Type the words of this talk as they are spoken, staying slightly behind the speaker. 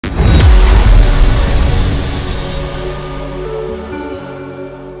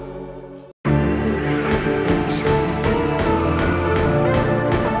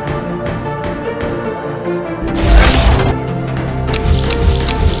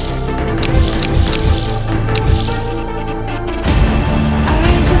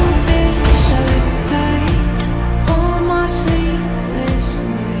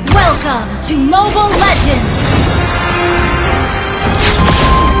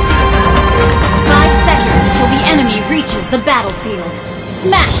battlefield.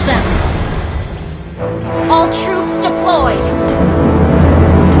 Smash them! All troops deployed!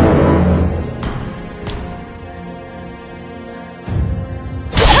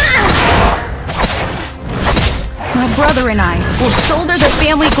 My brother and I will shoulder the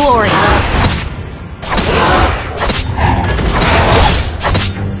family glory.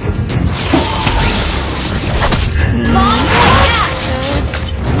 Long attack!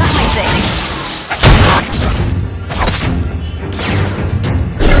 Not my thing.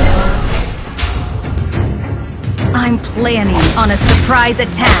 I'm planning on a surprise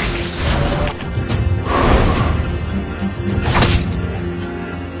attack.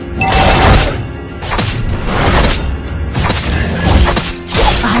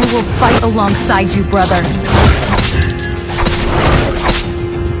 I will fight alongside you, brother.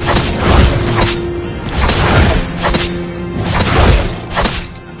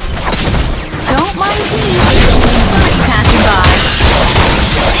 Don't mind me. Somebody passing by.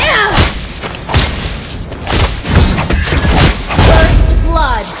 First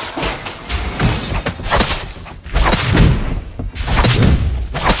blood!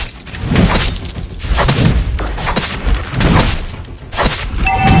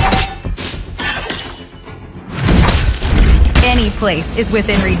 Any place is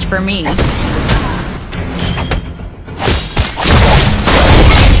within reach for me.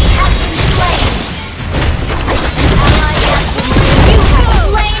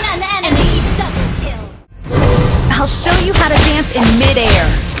 I'll show you how to dance in midair.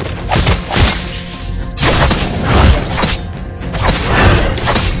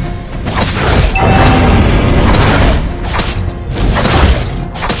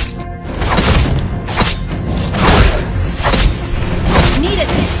 Need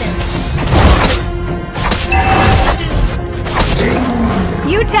assistance.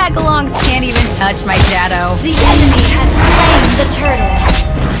 You tag-alongs can't even touch my shadow. The enemy has slain the turtle.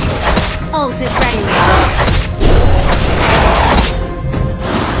 Ult is ready.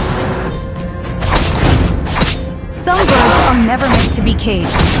 Some birds are never meant to be caged.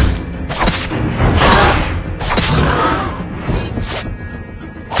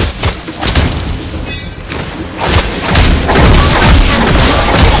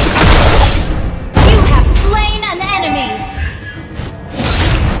 You have slain an enemy!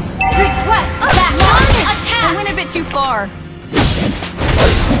 Request backup! Attack! I went a bit too far.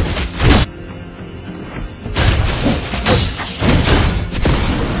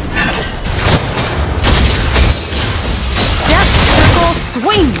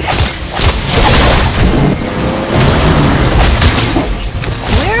 Swing!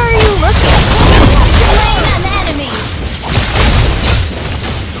 Where are you looking? Slain an enemy!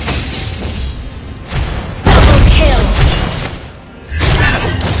 Double kill!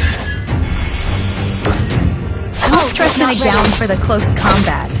 Don't trust me down for the close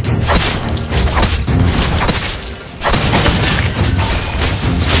combat.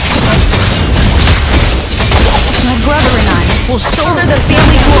 My brother and I will shoulder the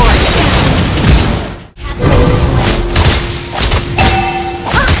family glory.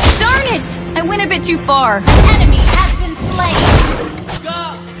 Ah, darn it! I went a bit too far. An enemy has been slain!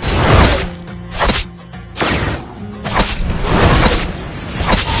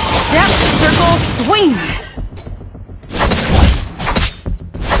 Depth circle swing!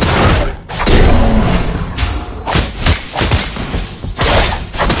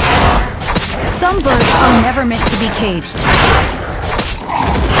 Some birds are never meant to be caged.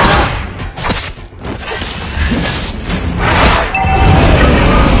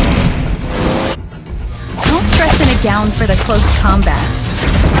 Don't dress in a gown for the close combat.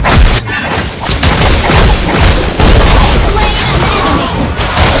 Slain an enemy!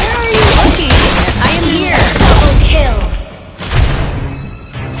 Where are you looking? I am here. Double kill!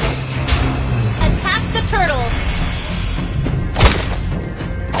 Attack the turtle!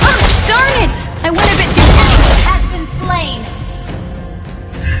 Ah, darn it! I went a bit too Enemy has been slain!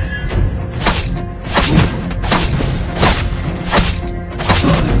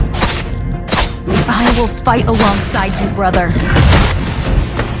 I will fight alongside you, brother. Oh,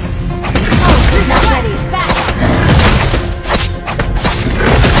 not ready! Backup!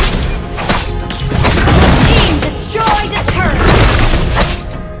 Team destroyed a turret!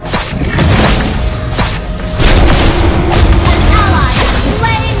 An ally has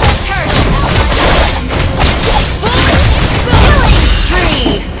slain the turret! Killing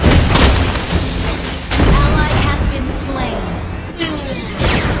spree! Ally has been slain.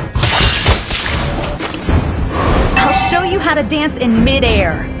 I'll show you how to dance in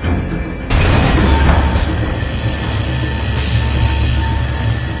midair.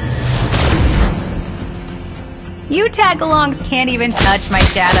 You tag-alongs can't even touch my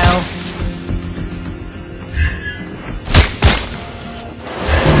shadow.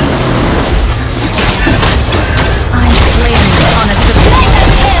 I'm flaming on a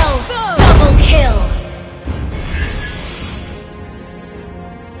Kill! Double kill!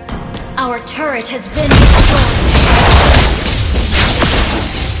 Our turret has been destroyed.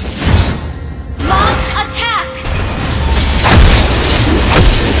 Launch attack!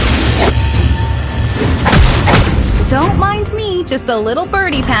 Don't mind me, just a little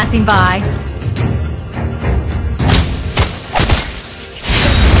birdie passing by.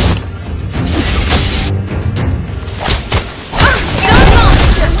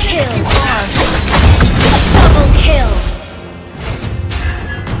 Monster kill! Double kill!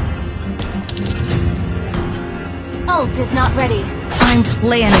 Ult is not ready. I'm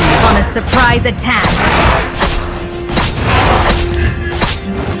planning on a surprise attack.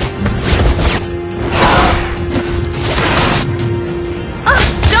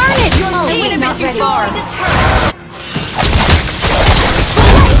 Not ready.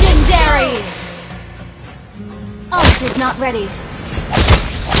 Legendary! Ult is not ready.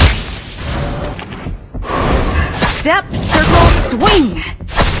 Step, circle, swing!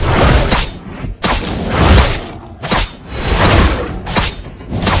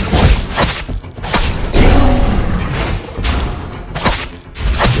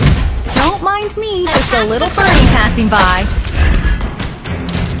 Don't mind me, just a little birdie passing by.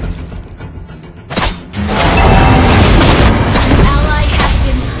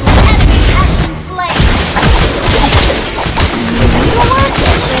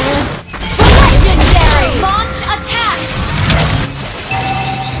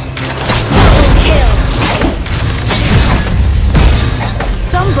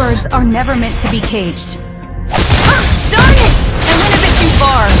 Birds are never meant to be caged. Ah, darn it! I went a bit too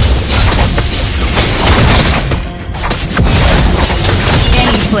far.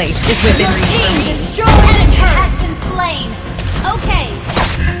 Any place is within reach for me. Destroyed and a turret has been slain. Okay.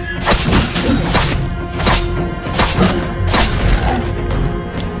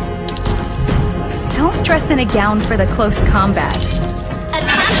 Don't dress in a gown for the close combat.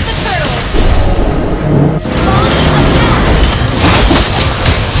 Attack the turtle. Launch attack.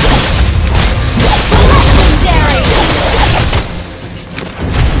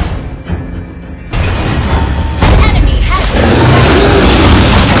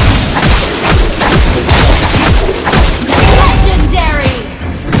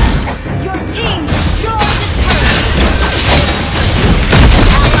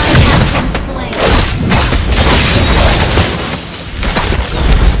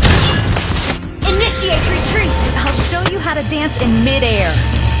 Dance in midair.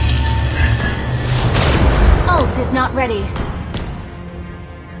 Ult is not ready.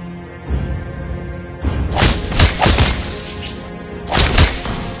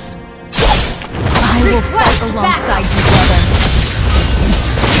 I will fight alongside you, brother.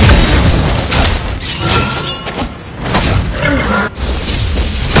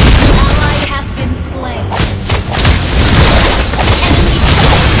 Ally has been slain.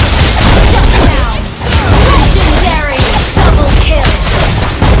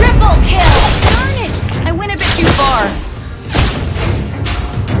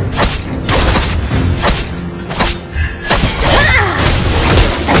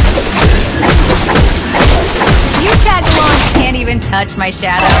 Even touch my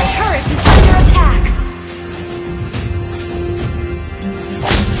shadow. Our turret is under attack.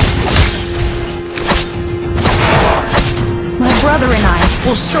 My brother and I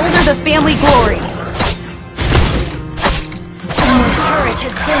will shoulder the family glory. Our turret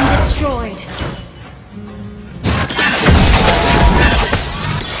has been destroyed.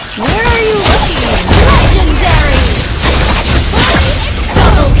 Where are you looking? Legendary!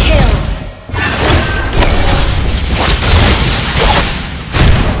 Double kill!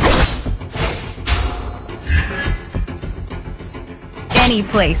 Any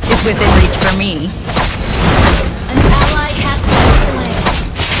place is within reach for me. An ally has been slain.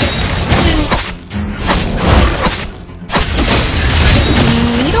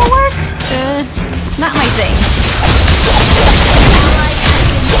 Needlework? Not my thing. An ally has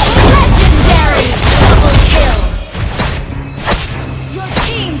been legendary! Double kill! Your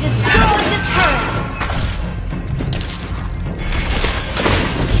team destroyed the turret!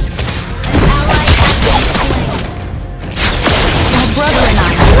 An ally has been slain. Brother and I.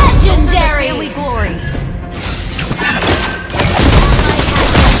 Legendary! Family glory.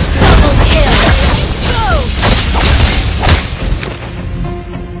 Double kill! Go!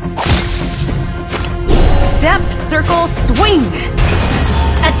 Step, circle, swing!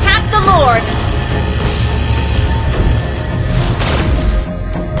 Attack the Lord!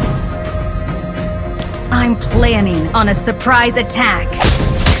 planning on a surprise attack.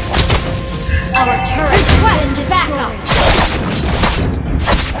 Our turret has been destroyed.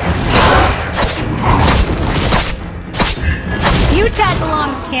 You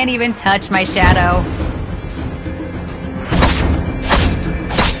tag-alongs can't even touch my shadow.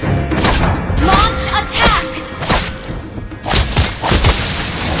 Launch attack!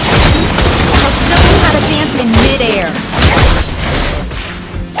 I'll show you how to dance in mid-air.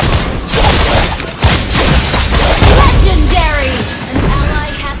 Legendary! An ally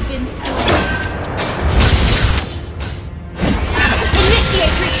has been slain.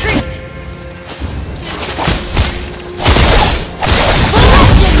 Initiate retreat!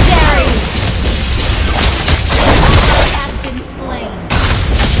 Legendary! An ally has been slain.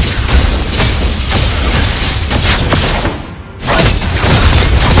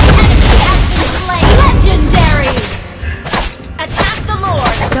 Enemy has been slain. Legendary! Attack the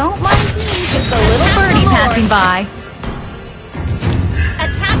Lord! Don't mind me, just a little birdie passing by.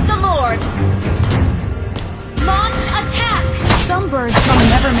 Attack the Lord! Launch attack! Some birds are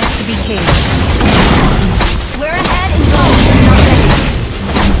never meant to be caged. We're ahead in gold.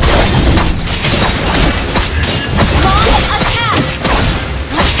 Launch attack!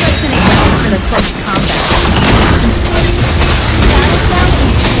 Don't press any down for the close combat.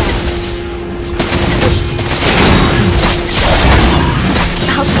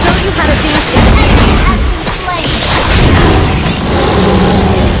 I'll show you how to dance in Enemy has been slain.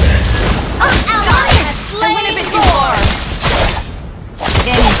 Ally has slain more.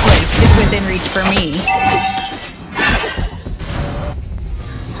 any place is within reach for me.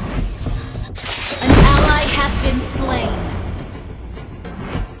 An ally has been slain.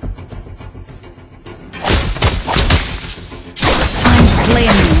 I'm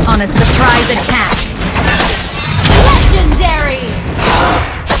planning on a surprise attack. Legendary!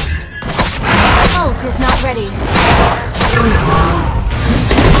 Ult is not ready.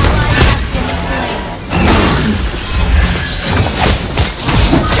 Ally has been slain.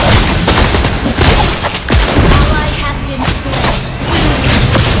 Ally has been slain.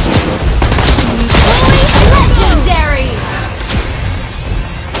 Legendary!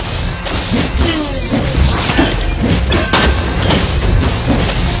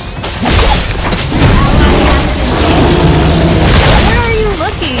 Where are you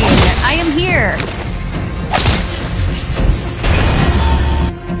looking? I am here.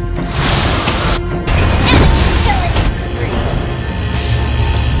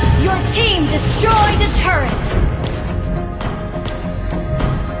 Your team destroyed a turret!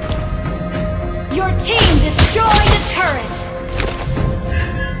 Your team destroyed a turret!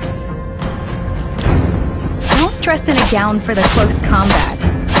 Don't dress in a gown for the close combat.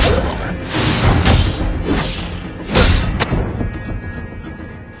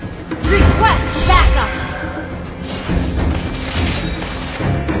 Request backup!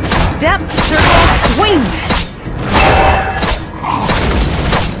 Step, circle, swing!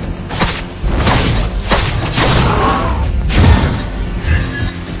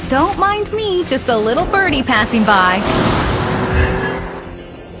 Don't mind me, just a little birdie passing by.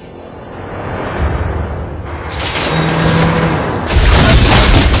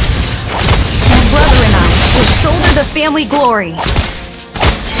 My brother and I will shoulder the family glory.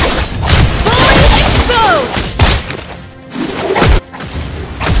 Fully exposed!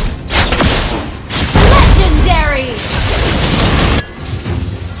 Legendary!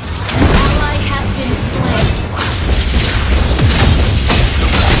 An ally has been slain.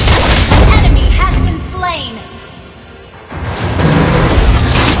 An enemy has been slain.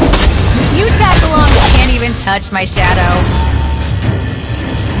 You tag-alongs can't even touch my shadow.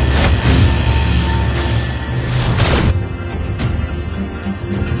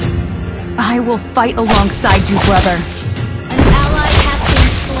 I will fight alongside you, brother. An ally has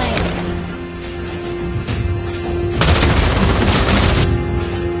been slain.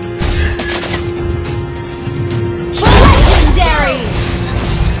 Legendary!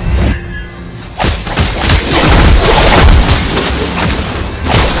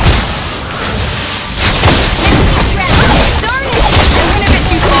 Darn it! I went a bit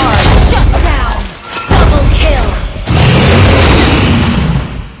too far. Shut down! Double kill!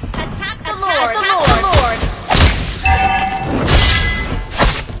 Attack the Lord! Attack the Lord!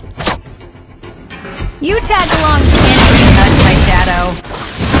 You tag-alongs can't even touch my shadow.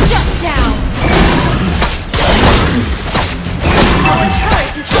 Shut down! Our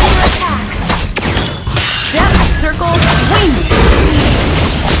turret is under attack! Step, circle, swing!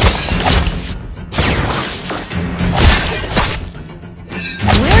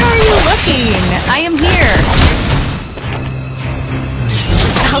 Where are you looking? I am here.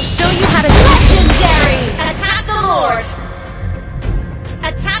 I'll show you how to... Legendary! Attack Lord!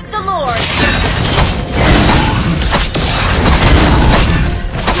 Attack the Lord!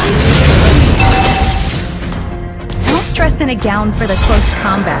 Don't dress in a gown for the close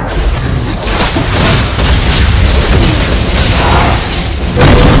combat.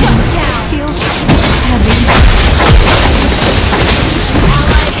 Feels heavy.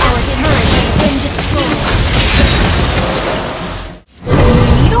 Our turret has been destroyed.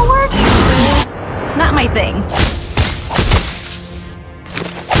 Needlework? Not my thing.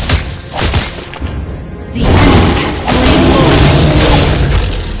 The enemy has slain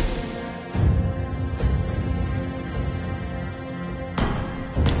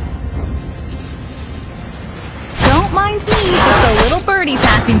Don't mind me, just a little birdie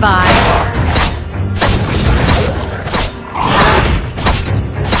passing by.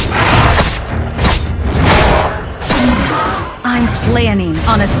 I'm planning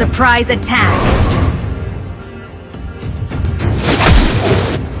on a surprise attack.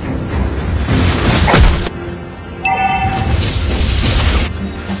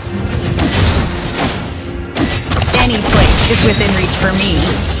 Any place is within reach for me.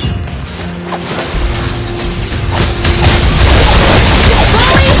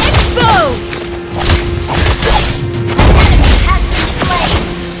 Fully exposed! enemy has been slain.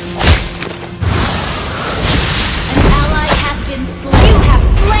 An ally has been slain. You have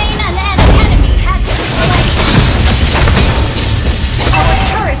slain an enemy has been slain. Our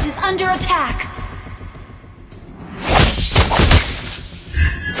turret is under attack.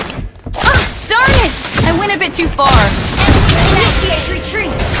 Ah, darn it! I went a bit too far. Initiate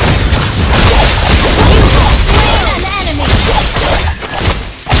retreat. You have slain an enemy.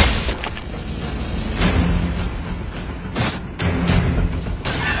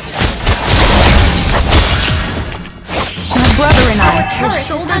 My brother and I will Turret is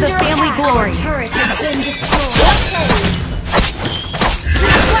shoulder the under family attack. glory. Our turret has been destroyed.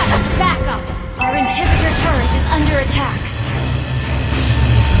 Request backup. Our inhibitor turret is under attack.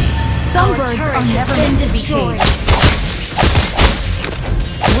 Some Our birds turret are has never been meant to be destroyed. caged.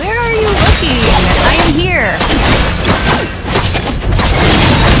 Where are you looking? I am here.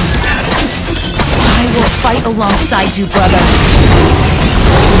 I will fight alongside you, brother.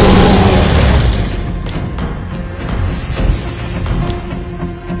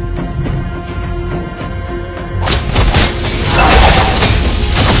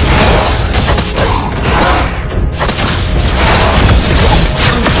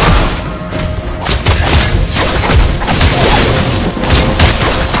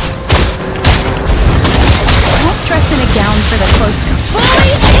 Don't dress in a gown for the close.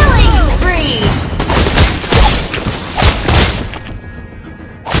 Fully killing spree.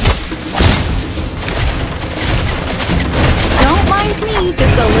 Don't mind me,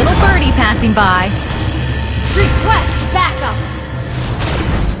 just a little birdie passing by. Request backup.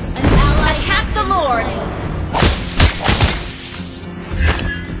 An ally attack the Lord.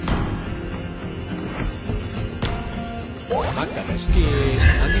 Makan dah sikit.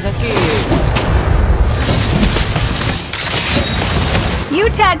 Nanti sakit. You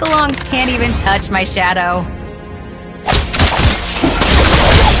tag-alongs can't even touch my shadow.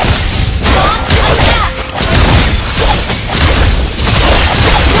 Launch attack.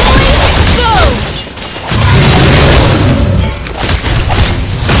 Fully exposed.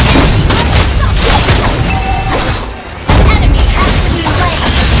 An enemy has been slain.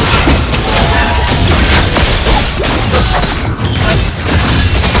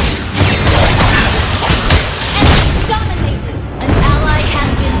 Enemy dominated. An ally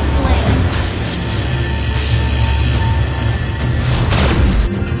has been slain.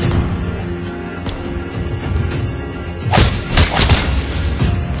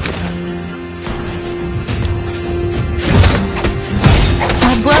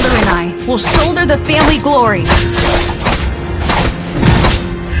 My brother and I will shoulder the family glory.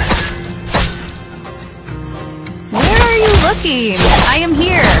 Where are you looking? I am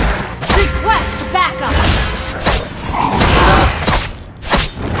here. Request backup.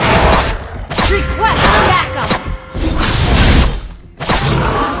 Request backup.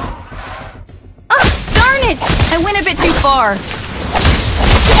 Ah, darn it! I went a bit too far.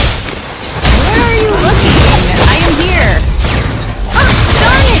 Where are you looking? I am here. Ah,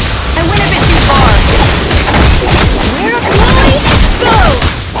 darn it! I went a bit too far. Where am I? Go!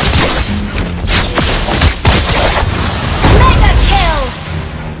 Mega kill.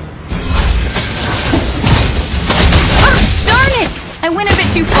 Ah, darn it! I went a bit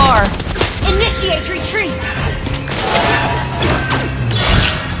too far. Initiate retreat.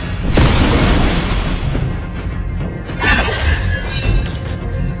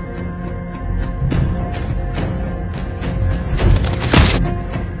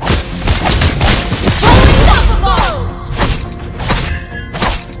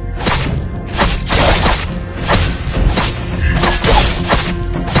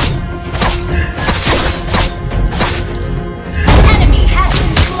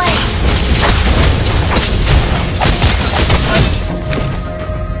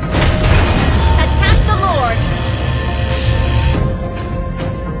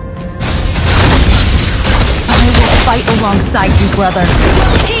 alongside you, brother.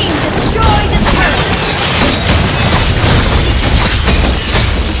 Your team destroyed the turret.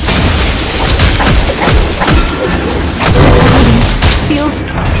 Feels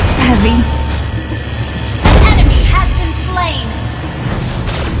heavy. An enemy has been slain.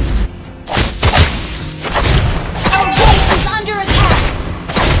 Our base is under attack.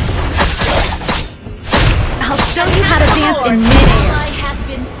 I'll show you how to dance in An midair. ally has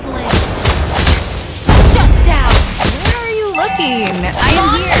been slain. Shut down. Where are you looking? I am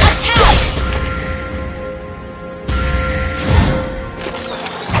Launch here. attack.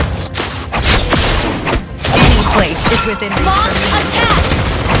 Any place is within reach Launch for me.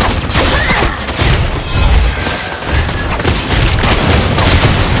 attack.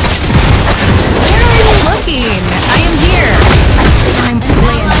 Where are you looking? I am here. I'm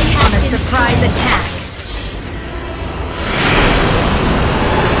planning on a surprise attack.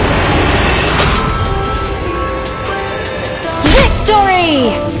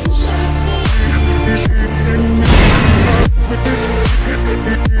 Victory!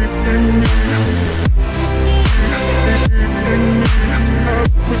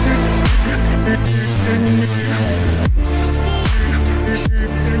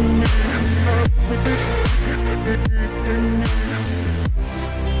 We'll be right back.